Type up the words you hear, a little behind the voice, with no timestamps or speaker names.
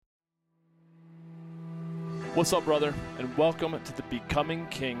What's up, brother, and welcome to the Becoming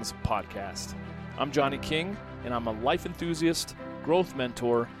Kings podcast. I'm Johnny King, and I'm a life enthusiast, growth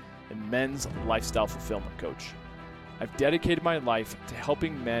mentor, and men's lifestyle fulfillment coach. I've dedicated my life to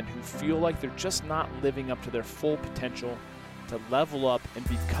helping men who feel like they're just not living up to their full potential to level up and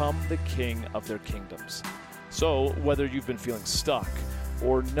become the king of their kingdoms. So, whether you've been feeling stuck,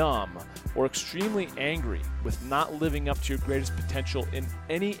 or numb, or extremely angry with not living up to your greatest potential in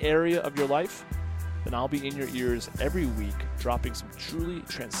any area of your life, then I'll be in your ears every week, dropping some truly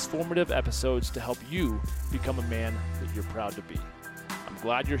transformative episodes to help you become a man that you're proud to be. I'm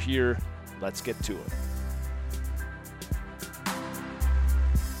glad you're here. Let's get to it.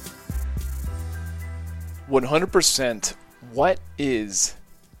 "100%, what is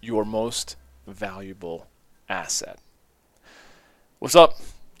your most valuable asset?" What's up?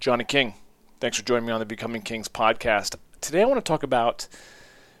 Johnny King. Thanks for joining me on the Becoming Kings podcast. Today I want to talk about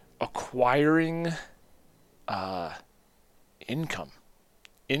acquiring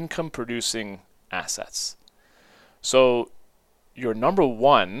income producing assets. So your number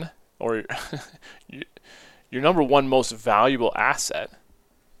one or your number one most valuable asset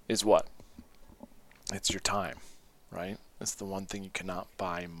is what? It's your time, right? It's the one thing you cannot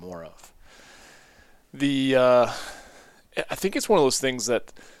buy more of. I think it's one of those things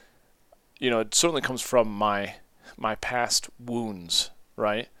that, it certainly comes from my past wounds,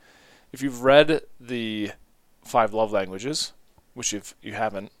 right? If you've read the 5 love languages, which if you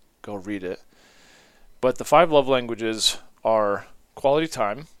haven't, go read it. But the 5 love languages are quality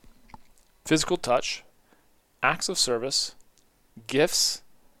time, physical touch, acts of service, gifts,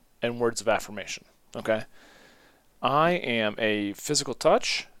 and words of affirmation. Okay? I am a physical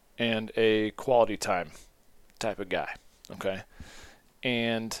touch and a quality time type of guy. Okay?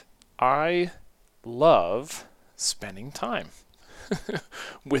 And I love spending time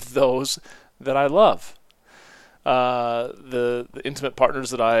with those that I love. The intimate partners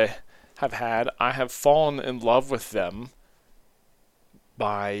that I have had, I have fallen in love with them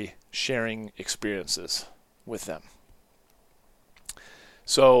by sharing experiences with them.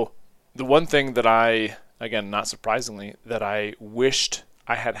 So the one thing that I, again, not surprisingly, that I wished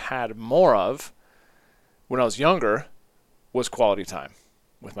I had had more of when I was younger was quality time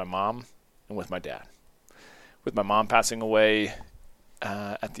with my mom and with my dad. With my mom passing away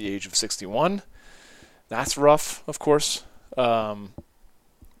at the age of 61, that's rough, of course.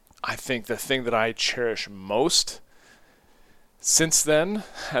 I think the thing that I cherish most since then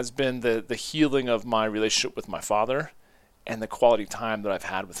has been the healing of my relationship with my father and the quality time that I've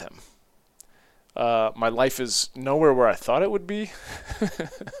had with him. My life is nowhere where I thought it would be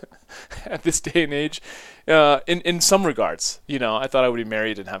at this day and age. In some regards, I thought I would be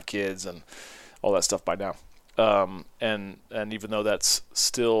married and have kids and all that stuff by now. And even though that's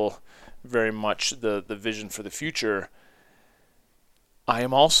still very much the vision for the future, I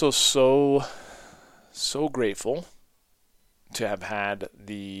am also so grateful to have had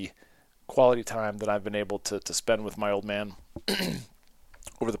the quality time that I've been able to spend with my old man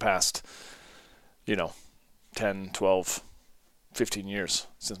over the past 10, 12, 15 years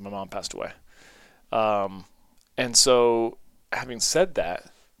since my mom passed away. And so having said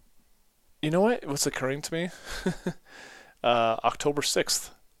that, you know what's occurring to me? October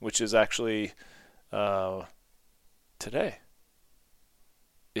 6th, which is actually today,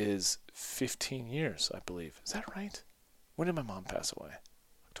 is 15 years, I believe. Is that right? When did my mom pass away?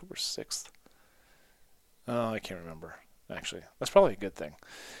 October 6th. Oh, I can't remember, actually. That's probably a good thing.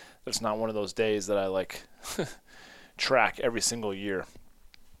 It's not one of those days that I track every single year.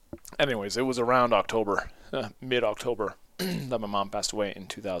 Anyways, it was around October, mid-October, that my mom passed away in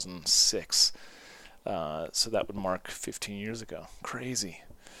 2006. So that would mark 15 years ago. Crazy.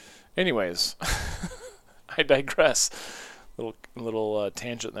 Anyways, I digress. Little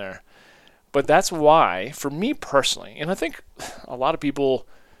tangent there. But that's why, for me personally, and I think a lot of people,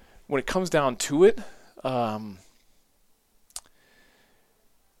 when it comes down to it, when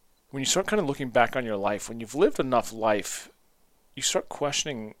you start kind of looking back on your life, when you've lived enough life, you start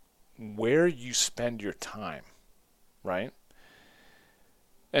questioning where you spend your time, right?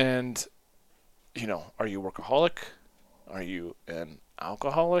 And, are you a workaholic? Are you an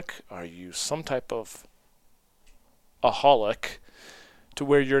alcoholic? Are you some type of aholic to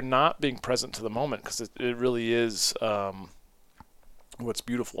where you're not being present to the moment? Because it really is what's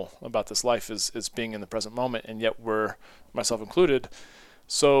beautiful about this life is being in the present moment, and yet we're, myself included,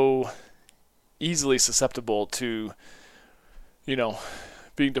 so easily susceptible to,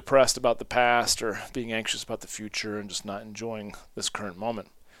 being depressed about the past or being anxious about the future and just not enjoying this current moment.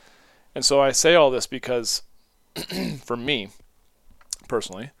 And so I say all this because for me,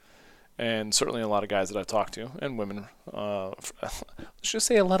 personally, and certainly a lot of guys that I've talked to, and women, let's just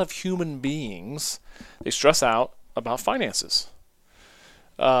say a lot of human beings, they stress out about finances.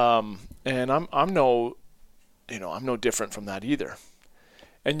 And I'm no different from that either.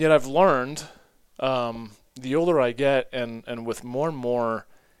 And yet I've learned, the older I get, and with more and more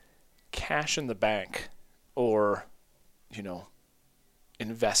cash in the bank, or,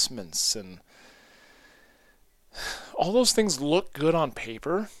 investments, and all those things look good on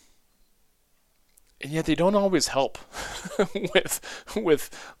paper, and yet they don't always help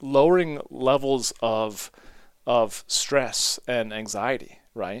with lowering levels of stress and anxiety,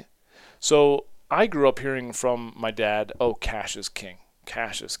 right? So I grew up hearing from my dad, "Oh, cash is king.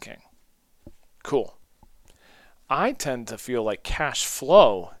 Cash is king." Cool. I tend to feel like cash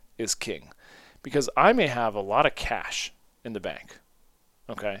flow is king, because I may have a lot of cash in the bank,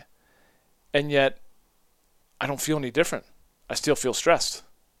 okay? And yet I don't feel any different. I still feel stressed,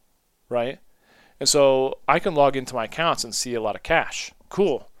 right? And so I can log into my accounts and see a lot of cash.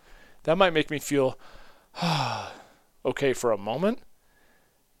 Cool. That might make me feel okay for a moment,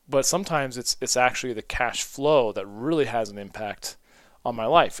 but sometimes it's actually the cash flow that really has an impact on my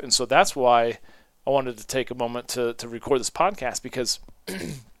life. And so that's why I wanted to take a moment to record this podcast, because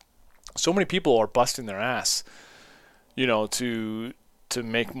so many people are busting their ass, to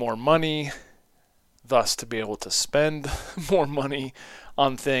make more money, thus to be able to spend more money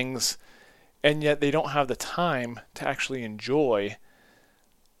on things, and yet they don't have the time to actually enjoy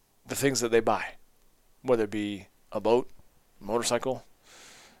the things that they buy, whether it be a boat, motorcycle,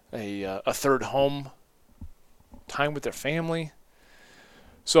 a third home, time with their family.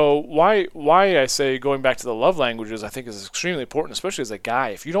 So why I say going back to the love languages, I think is extremely important, especially as a guy.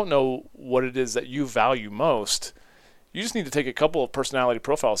 If you don't know what it is that you value most, you just need to take a couple of personality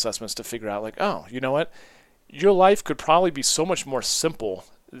profile assessments to figure out, like, oh, you know what? Your life could probably be so much more simple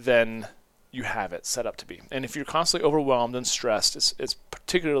than you have it set up to be. And if you're constantly overwhelmed and stressed, it's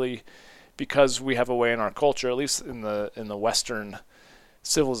particularly because we have a way in our culture, at least in the Western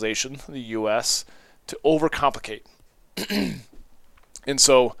civilization, the U.S., to overcomplicate. And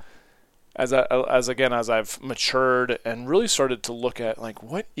so, as I've matured and really started to look at, like,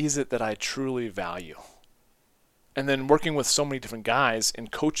 what is it that I truly value, and then working with so many different guys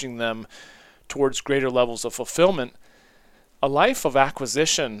and coaching them towards greater levels of fulfillment, a life of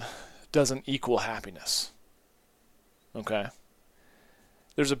acquisition doesn't equal happiness. Okay?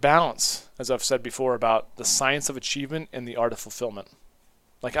 There's a balance, as I've said before, about the science of achievement and the art of fulfillment.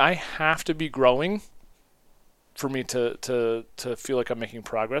 Like, I have to be growing for me to feel like I'm making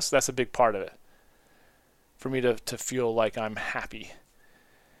progress. That's a big part of it. For me to feel like I'm happy.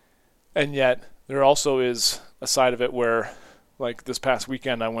 And yet, there also is a side of it where, like this past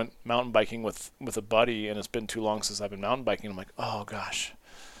weekend, I went mountain biking with a buddy, and it's been too long since I've been mountain biking. I'm like, oh gosh,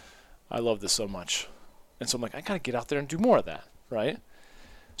 I love this so much. And so I'm like, I got to get out there and do more of that, right?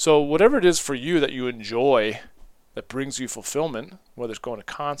 So whatever it is for you that you enjoy, that brings you fulfillment, whether it's going to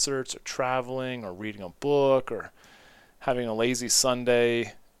concerts or traveling or reading a book or having a lazy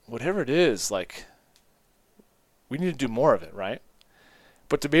Sunday, whatever it is, like, we need to do more of it, right?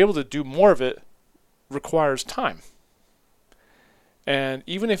 But to be able to do more of it requires time. And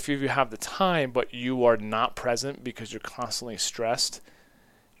even if you have the time but you are not present because you're constantly stressed,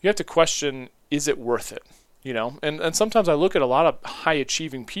 you have to question, is it worth it? And sometimes I look at a lot of high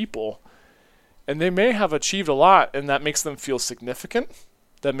achieving people, and they may have achieved a lot, and that makes them feel significant,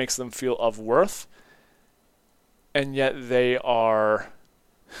 that makes them feel of worth, and yet they are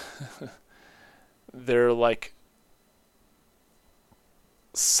they're like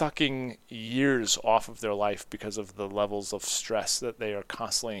sucking years off of their life because of the levels of stress that they are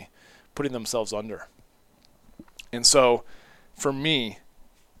constantly putting themselves under. And so, for me,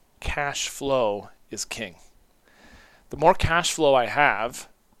 cash flow is king. The more cash flow I have,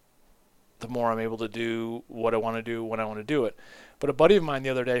 the more I'm able to do what I want to do when I want to do it. But a buddy of mine the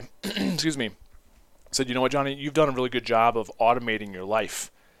other day, excuse me, said, you know what, Johnny, you've done a really good job of automating your life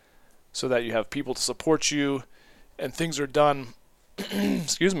so that you have people to support you and things are done,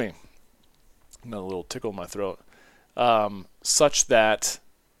 excuse me, got a little tickle in my throat, such that,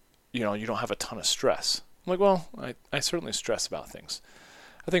 you don't have a ton of stress. I'm like, well, I certainly stress about things.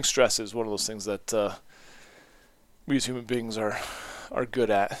 I think stress is one of those things that we as human beings are good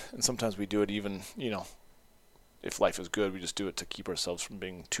at, and sometimes we do it even, if life is good, we just do it to keep ourselves from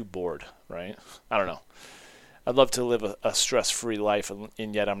being too bored, right? I don't know. I'd love to live a stress-free life,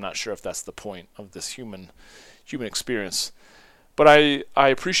 and yet I'm not sure if that's the point of this human experience. But I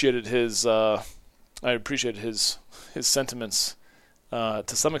appreciated his sentiments to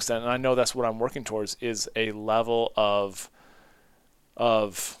some extent, and I know that's what I'm working towards, is a level of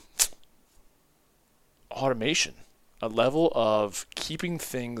automation, a level of keeping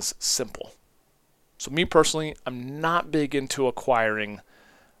things simple. So me personally, I'm not big into acquiring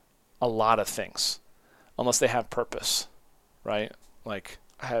a lot of things unless they have purpose, right? Like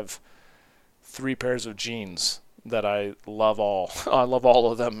I have 3 pairs of jeans that I love all. I love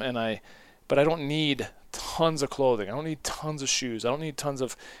all of them, but I don't need tons of clothing. I don't need tons of shoes. I don't need tons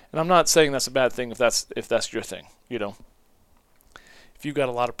of, and I'm not saying that's a bad thing if that's your thing, you know. If you've got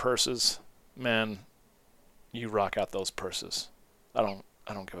a lot of purses, man, you rock out those purses. I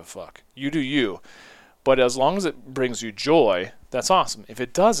don't give a fuck. You do you. But as long as it brings you joy, that's awesome. If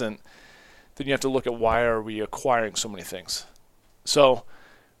it doesn't, then you have to look at why are we acquiring so many things. So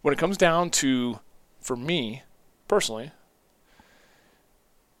when it comes down to, for me personally,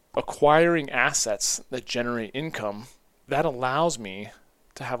 acquiring assets that generate income, that allows me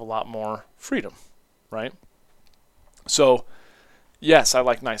to have a lot more freedom, right? So yes, I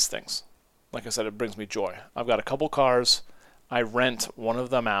like nice things. Like I said, it brings me joy. I've got a couple cars. I rent one of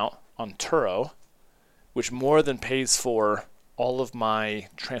them out on Turo, which more than pays for all of my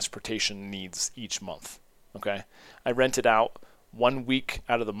transportation needs each month. Okay? I rent it out 1 week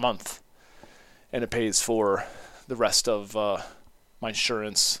out of the month, and it pays for the rest of my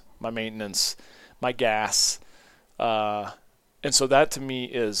insurance, my maintenance, my gas. And so that to me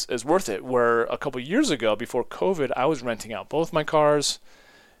is worth it. Where a couple years ago, before COVID, I was renting out both my cars,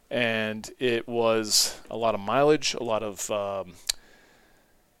 and it was a lot of mileage, a lot of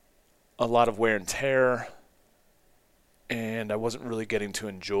wear and tear, and I wasn't really getting to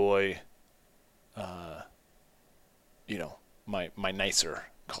enjoy, my nicer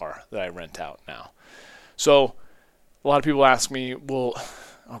car that I rent out now. So a lot of people ask me, well,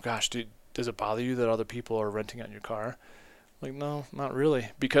 oh gosh, does it bother you that other people are renting out your car? Like, no, not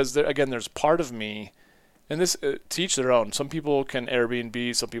really. Because, there's part of me, and this, to each their own. Some people can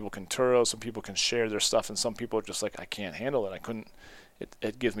Airbnb, some people can Turo, some people can share their stuff, and some people are just like, I can't handle it.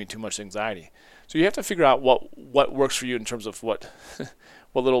 It gives me too much anxiety. So you have to figure out what works for you in terms of what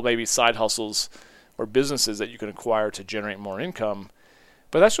little maybe side hustles or businesses that you can acquire to generate more income.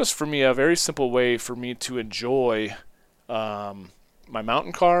 But that's just, for me, a very simple way for me to enjoy my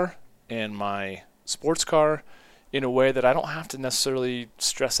mountain car and my sports car in a way that I don't have to necessarily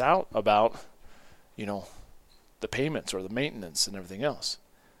stress out about, the payments or the maintenance and everything else.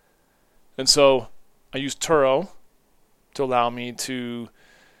 And so I use Turo to allow me to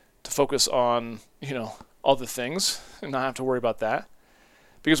focus on, other things and not have to worry about that.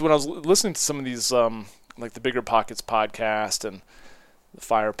 Because when I was listening to some of these, like the Bigger Pockets podcast and the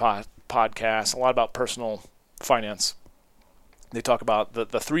Fire podcast, a lot about personal finance, they talk about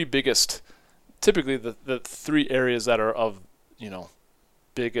the 3 biggest, typically the 3 areas that are of,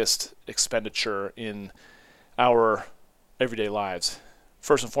 biggest expenditure in our everyday lives.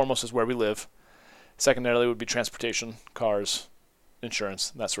 First and foremost is where we live. Secondarily would be transportation, cars, insurance,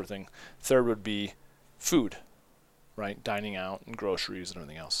 that sort of thing. Third would be food, right? Dining out and groceries and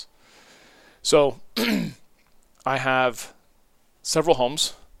everything else. So I have several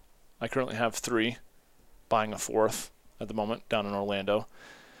homes. I currently have 3, buying a 4th at the moment down in Orlando.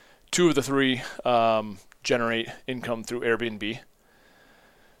 2 of the 3 generate income through Airbnb.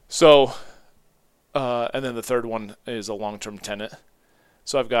 So, and then the 3rd one is a long-term tenant.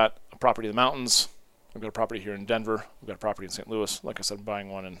 So I've got a property in the mountains. I've got a property here in Denver. I've got a property in St. Louis. Like I said, I'm buying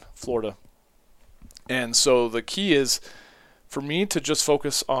one in Florida. And so the key is for me to just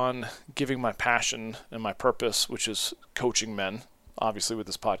focus on giving my passion and my purpose, which is coaching men, obviously with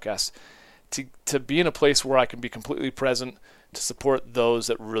this podcast, to be in a place where I can be completely present to support those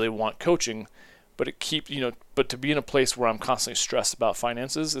that really want coaching, but but to be in a place where I'm constantly stressed about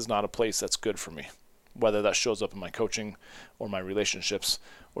finances is not a place that's good for me, whether that shows up in my coaching or my relationships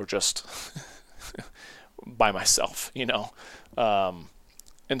or just by myself, and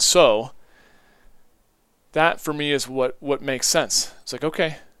so that for me is what makes sense. It's like,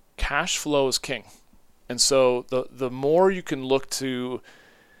 okay, cash flow is king. And so the more you can look to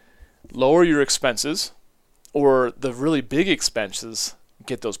lower your expenses, or the really big expenses,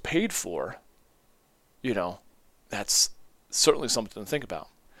 get those paid for, that's certainly something to think about.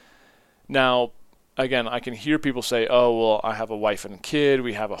 Now, again, I can hear people say, oh, well, I have a wife and a kid,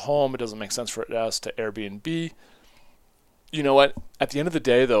 we have a home, it doesn't make sense for us to Airbnb. You know what? At the end of the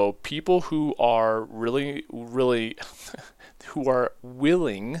day, though, people who are really, really, who are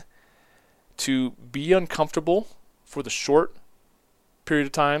willing to be uncomfortable for the short period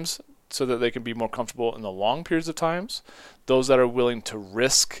of times so that they can be more comfortable in the long periods of times, those that are willing to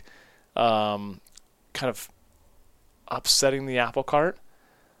risk kind of upsetting the apple cart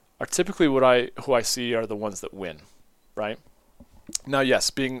are typically who I see are the ones that win, right? Now, yes,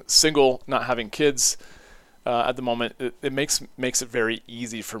 being single, not having kids, at the moment, it makes it very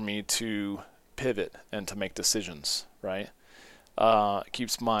easy for me to pivot and to make decisions, right? It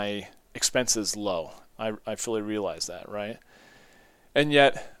keeps my expenses low. I fully realize that, right? And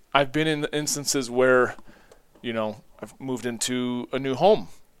yet, I've been in instances where, I've moved into a new home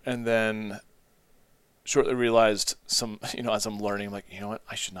and then shortly realized as I'm learning, I'm like, you know what,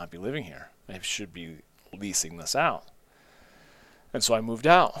 I should not be living here. I should be leasing this out. And so I moved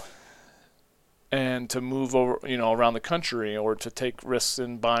out. And to move over, around the country, or to take risks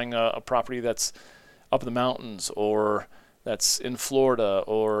in buying a property that's up in the mountains, or that's in Florida,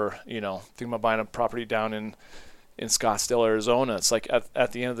 or, thinking about buying a property down in Scottsdale, Arizona. It's like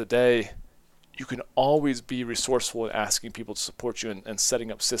at the end of the day, you can always be resourceful in asking people to support you and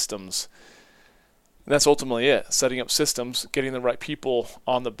setting up systems. And that's ultimately it. Setting up systems, getting the right people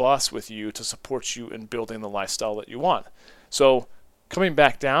on the bus with you to support you in building the lifestyle that you want. So coming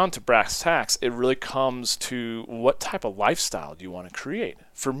back down to brass tacks, it really comes to what type of lifestyle do you want to create?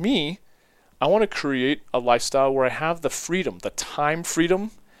 For me, I want to create a lifestyle where I have the freedom, the time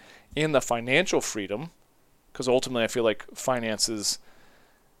freedom, and the financial freedom, because ultimately I feel like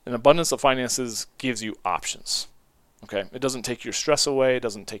an abundance of finances gives you options. Okay, it doesn't take your stress away, it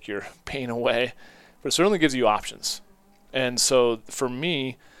doesn't take your pain away, but it certainly gives you options. And so for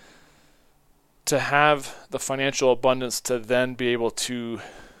me, to have the financial abundance to then be able to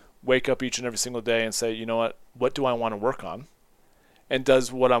wake up each and every single day and say, you know what do I want to work on? And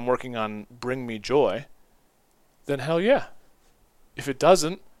does what I'm working on bring me joy? Then hell yeah. If it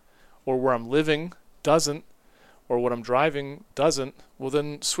doesn't, or where I'm living doesn't, or what I'm driving doesn't, well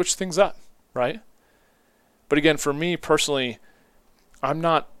then switch things up, right? But again, for me personally, I'm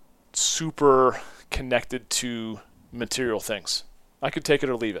not super connected to material things. I could take it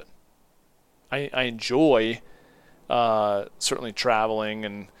or leave it. I enjoy certainly traveling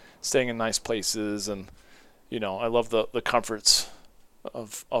and staying in nice places, and I love the comforts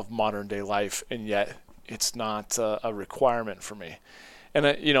of modern day life, and yet it's not a requirement for me. And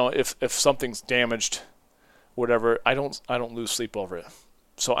if something's damaged, whatever, I don't lose sleep over it.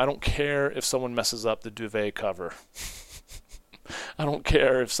 So I don't care if someone messes up the duvet cover. I don't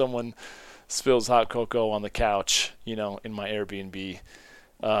care if someone spills hot cocoa on the couch, in my Airbnb.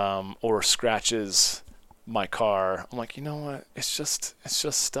 Or scratches my car. I'm like, you know what? It's just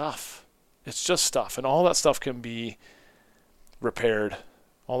stuff. It's just stuff. And all that stuff can be repaired.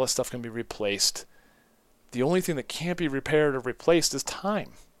 All that stuff can be replaced. The only thing that can't be repaired or replaced is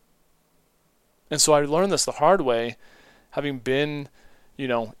time. And so I learned this the hard way, having been,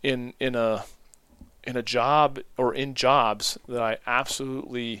 in a job or in jobs that I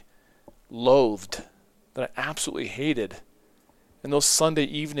absolutely loathed, that I absolutely hated. And those Sunday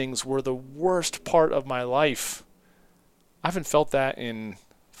evenings were the worst part of my life. I haven't felt that in,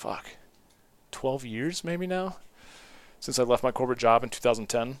 12 years maybe now, since I left my corporate job in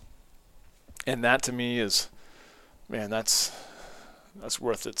 2010. And that to me is, man, that's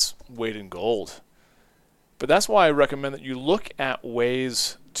worth its weight in gold. But that's why I recommend that you look at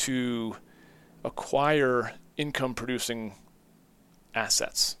ways to acquire income-producing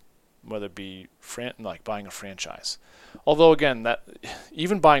assets, whether it be like buying a franchise. Although again, that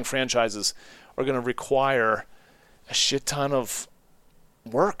even buying franchises are going to require a shit ton of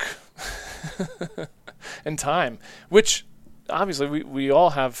work and time, which obviously we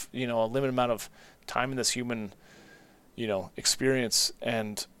all have, a limited amount of time in this human, experience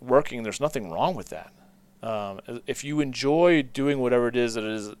and working. There's nothing wrong with that. If you enjoy doing whatever it is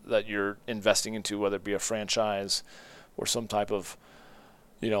that you're investing into, whether it be a franchise or some type of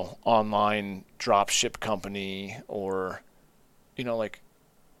online drop ship company, or,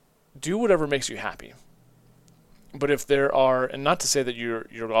 do whatever makes you happy. But if there are, and not to say that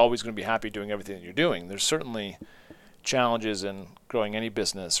you're always going to be happy doing everything that you're doing, there's certainly challenges in growing any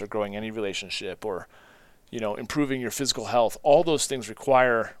business or growing any relationship, or, improving your physical health. All those things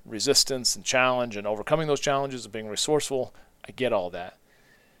require resistance and challenge, and overcoming those challenges and being resourceful. I get all that.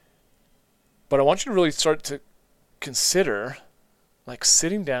 But I want you to really start to consider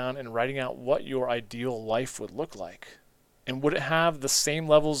sitting down and writing out what your ideal life would look like. And would it have the same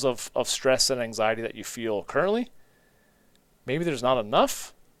levels of stress and anxiety that you feel currently? Maybe there's not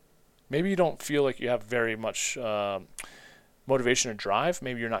enough. Maybe you don't feel like you have very much motivation or drive.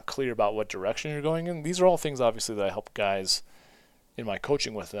 Maybe you're not clear about what direction you're going in. These are all things, obviously, that I help guys in my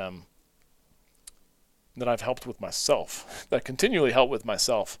coaching with them, that I've helped with myself, that I continually help with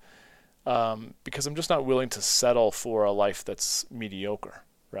myself. Because I'm just not willing to settle for a life that's mediocre,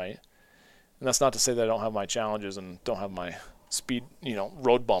 right? And that's not to say that I don't have my challenges and don't have my speed,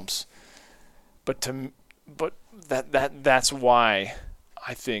 road bumps. But that's why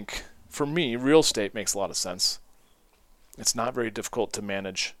I think for me, real estate makes a lot of sense. It's not very difficult to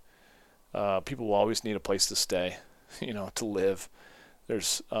manage. People will always need a place to stay, to live.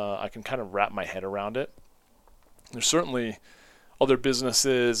 I can kind of wrap my head around it. There's certainly other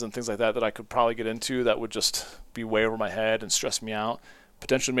businesses and things like that I could probably get into that would just be way over my head and stress me out,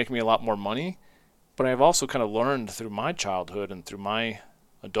 potentially make me a lot more money. But I've also kind of learned through my childhood and through my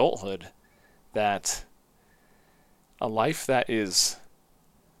adulthood that a life that is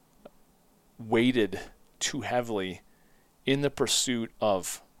weighted too heavily in the pursuit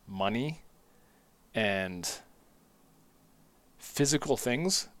of money and physical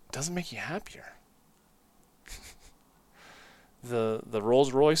things doesn't make you happier. The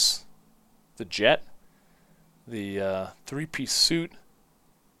Rolls Royce, the jet, the three-piece suit,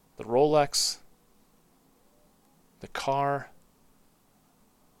 the Rolex, the car,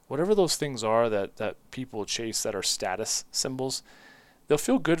 whatever those things are that people chase that are status symbols, they'll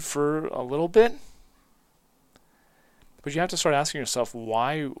feel good for a little bit. But you have to start asking yourself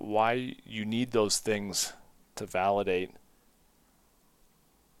why you need those things to validate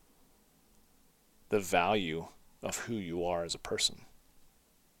the value of who you are as a person.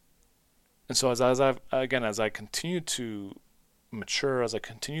 And so as I continue to mature, as I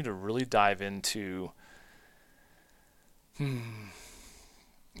continue to really dive into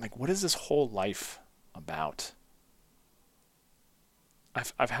like, what is this whole life about?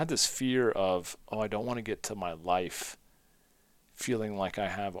 I've had this fear of, I don't want to get to my life feeling like I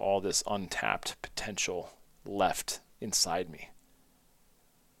have all this untapped potential left inside me.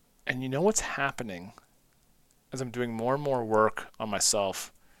 And you know what's happening as I'm doing more and more work on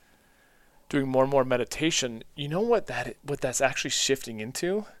myself, doing more and more meditation, you know what that's actually shifting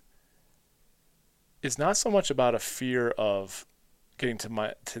into is not so much about a fear of getting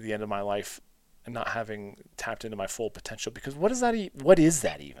to the end of my life and not having tapped into my full potential, because what is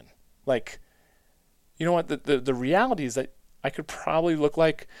that even? Like, you know what, the reality is that I could probably look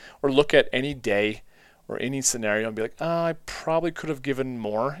at any day or any scenario and be like, I probably could have given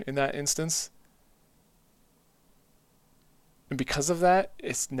more in that instance. And because of that,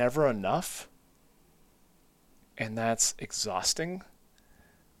 it's never enough. And that's exhausting.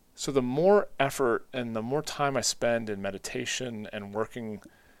 So the more effort and the more time I spend in meditation and working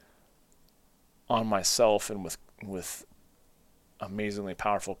on myself and with amazingly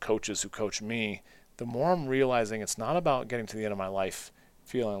powerful coaches who coach me, the more I'm realizing it's not about getting to the end of my life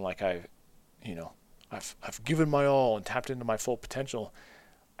feeling like I've given my all and tapped into my full potential.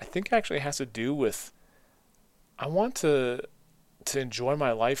 I think it actually has to do with, I want to enjoy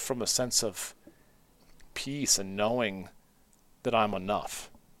my life from a sense of peace and knowing that I'm enough.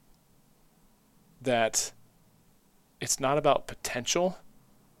 That it's not about potential.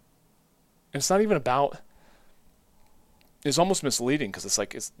 And it's not even about, it's almost misleading because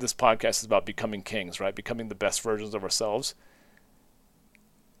this podcast is about becoming kings, right? Becoming the best versions of ourselves.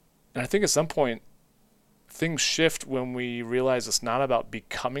 And I think at some point things shift when we realize it's not about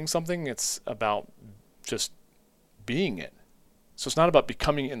becoming something, it's about just being it. So it's not about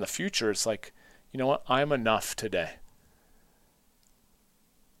becoming in the future. It's like, you know what? I'm enough today.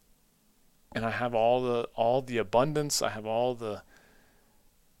 And I have all the abundance, I have all the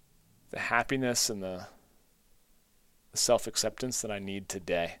happiness and the self-acceptance that I need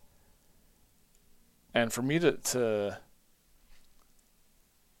today. And for me to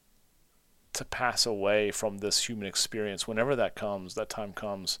pass away from this human experience, whenever that time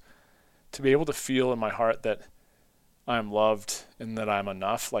comes, to be able to feel in my heart that I'm loved and that I'm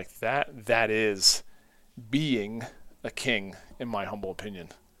enough, like that is being a king, in my humble opinion.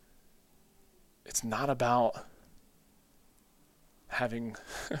 It's not about having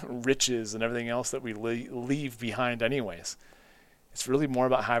riches and everything else that we leave behind anyways. It's really more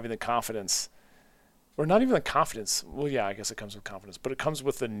about having the confidence, or not even the confidence. Well, yeah, I guess it comes with confidence, but it comes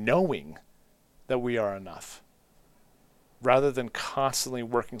with the knowing that we are enough, rather than constantly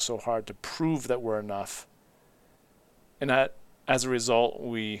working so hard to prove that we're enough. And that, as a result,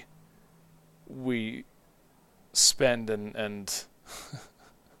 we spend and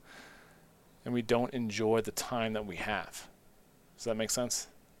and we don't enjoy the time that we have. Does that make sense?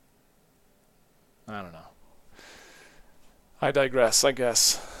 I don't know. I digress, I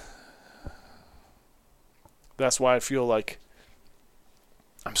guess. That's why I feel like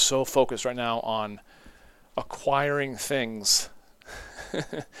I'm so focused right now on acquiring things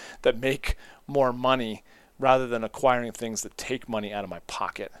that make more money rather than acquiring things that take money out of my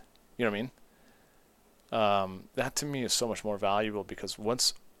pocket. You know what I mean? That to me is so much more valuable, because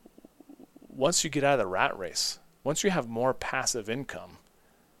once you get out of the rat race, once you have more passive income,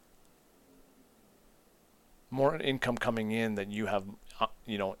 more income coming in than you have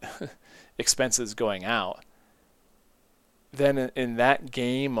expenses going out, then in that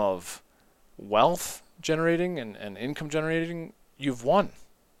game of wealth generating and income generating, you've won.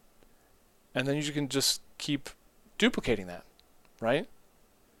 And then you can just keep duplicating that, right?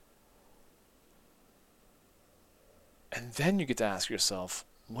 And then you get to ask yourself,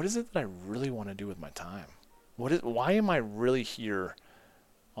 what is it that I really want to do with my time? Why am I really here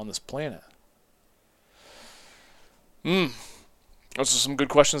on this planet? Those are some good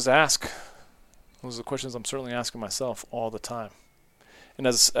questions to ask. Those are the questions I'm certainly asking myself all the time. And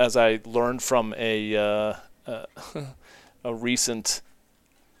as I learned from a recent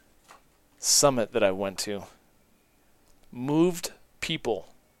summit that I went to, moved people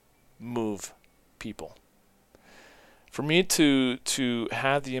move people. For me to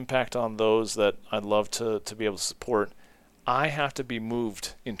have the impact on those that I'd love to be able to support, I have to be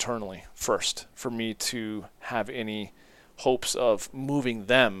moved internally first for me to have any hopes of moving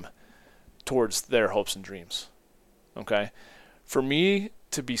them towards their hopes and dreams. Okay? For me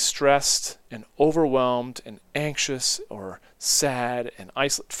to be stressed and overwhelmed and anxious or sad and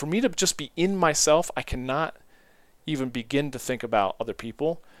isolated, for me to just be in myself, I cannot even begin to think about other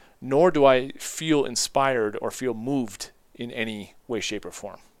people, nor do I feel inspired or feel moved in any way, shape, or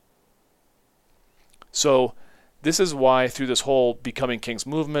form. So this is why through this whole Becoming Kings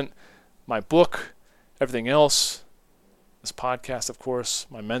movement, my book, everything else, this podcast, of course,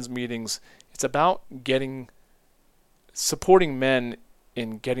 my men's meetings, it's about supporting men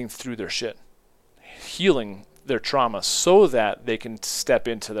in getting through their shit, healing their trauma so that they can step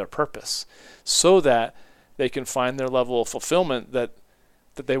into their purpose, so that they can find their level of fulfillment that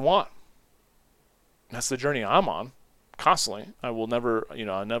they want. That's the journey I'm on constantly. I'll never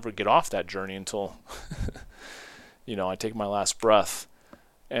get off that journey until I take my last breath,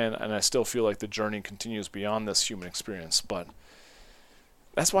 and I still feel like the journey continues beyond this human experience. But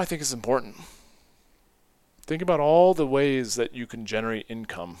that's why I think it's important. Think about all the ways that you can generate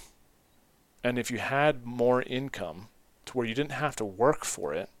income. And if you had more income to where you didn't have to work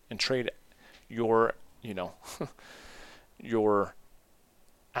for it and trade your your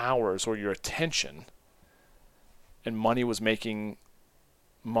hours or your attention, and money was making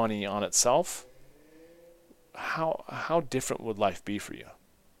money on itself, how different would life be for you?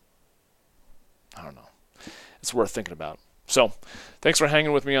 I don't know. It's worth thinking about. So thanks for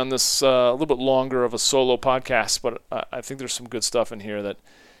hanging with me on this a little bit longer of a solo podcast, but I think there's some good stuff in here that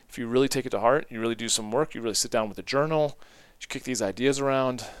if you really take it to heart, you really do some work, you really sit down with a journal, you kick these ideas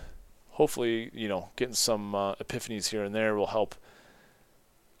around, hopefully, getting some epiphanies here and there will help,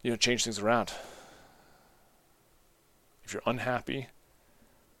 change things around. If you're unhappy,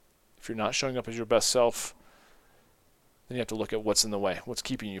 if you're not showing up as your best self, then you have to look at what's in the way, what's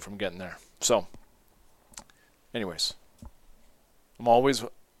keeping you from getting there. So, anyways, I'm always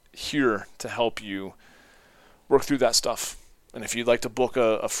here to help you work through that stuff. And if you'd like to book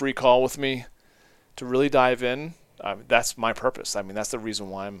a free call with me to really dive in, that's my purpose. That's the reason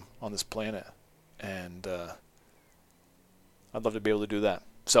why I'm on this planet. And I'd love to be able to do that.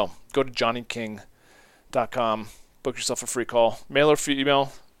 So go to johnnyking.com, book yourself a free call, male or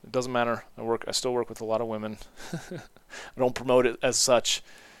female, it doesn't matter. I still work with a lot of women. I don't promote it as such,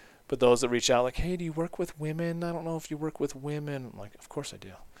 but those that reach out like, hey, do you work with women? I don't know if you work with women. I'm like, of course I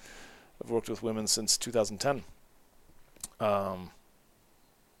do. I've worked with women since 2010.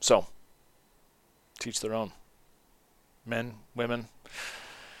 So teach their own. Men, women,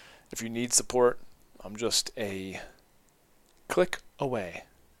 if you need support, I'm just a click away.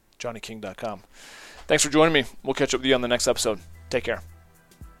 johnnyking.com. Thanks for joining me. We'll catch up with you on the next episode. Take care.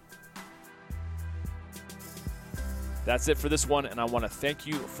 That's it for this one, and I want to thank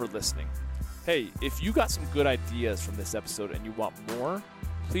you for listening. Hey, if you got some good ideas from this episode and you want more,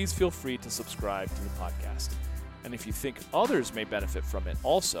 please feel free to subscribe to the podcast. And if you think others may benefit from it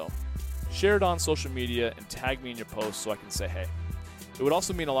also, share it on social media and tag me in your post so I can say hey. It would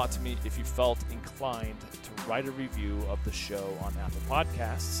also mean a lot to me if you felt inclined to write a review of the show on Apple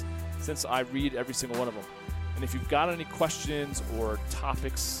Podcasts, since I read every single one of them. And if you've got any questions or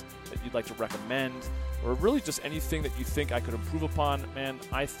topics that you'd like to recommend, or really just anything that you think I could improve upon, man,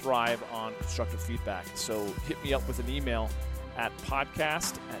 I thrive on constructive feedback. So hit me up with an email at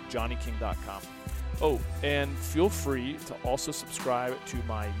podcast@johnnyking.com. Oh, and feel free to also subscribe to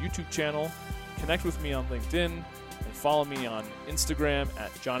my YouTube channel, connect with me on LinkedIn, and follow me on Instagram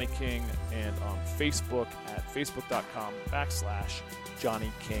at Johnny King and on Facebook at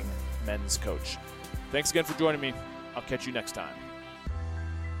facebook.com/Johnny King Men's Coach. Thanks again for joining me. I'll catch you next time.